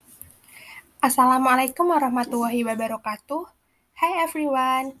Assalamualaikum warahmatullahi wabarakatuh. Hi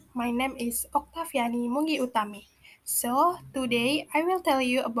everyone, my name is Octaviani Munggi Utami. So, today I will tell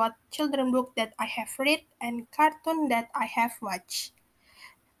you about children book that I have read and cartoon that I have watched.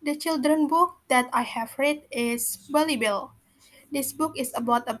 The children book that I have read is Bill. This book is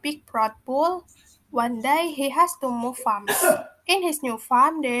about a big proud bull. One day he has to move farms. In his new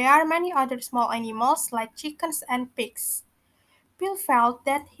farm, there are many other small animals like chickens and pigs. Bill felt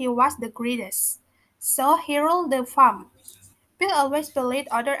that he was the greatest, so he ruled the farm. Bill always bullied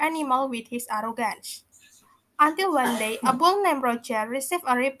other animals with his arrogance. Until one day, a bull named Roger received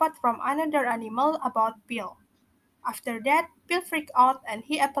a report from another animal about Bill. After that, Bill freaked out and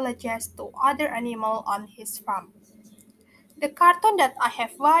he apologized to other animals on his farm. The cartoon that I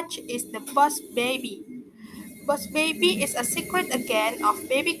have watched is The Boss Baby. Boss Baby is a secret again of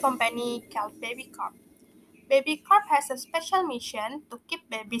baby company called Baby Corp. Baby Corp has a special mission to keep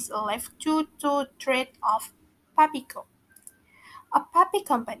babies alive due to threat of Papico, a puppy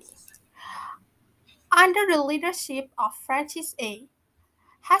company. Under the leadership of Francis A,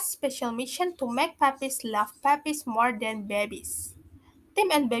 has special mission to make puppies love puppies more than babies. Tim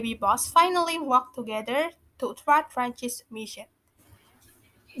and Baby Boss finally work together to thwart Francis' mission.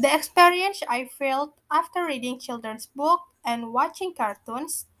 The experience I felt after reading children's books and watching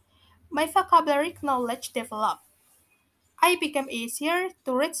cartoons, my vocabulary knowledge developed. I became easier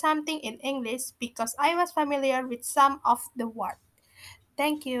to read something in English because I was familiar with some of the words.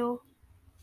 Thank you.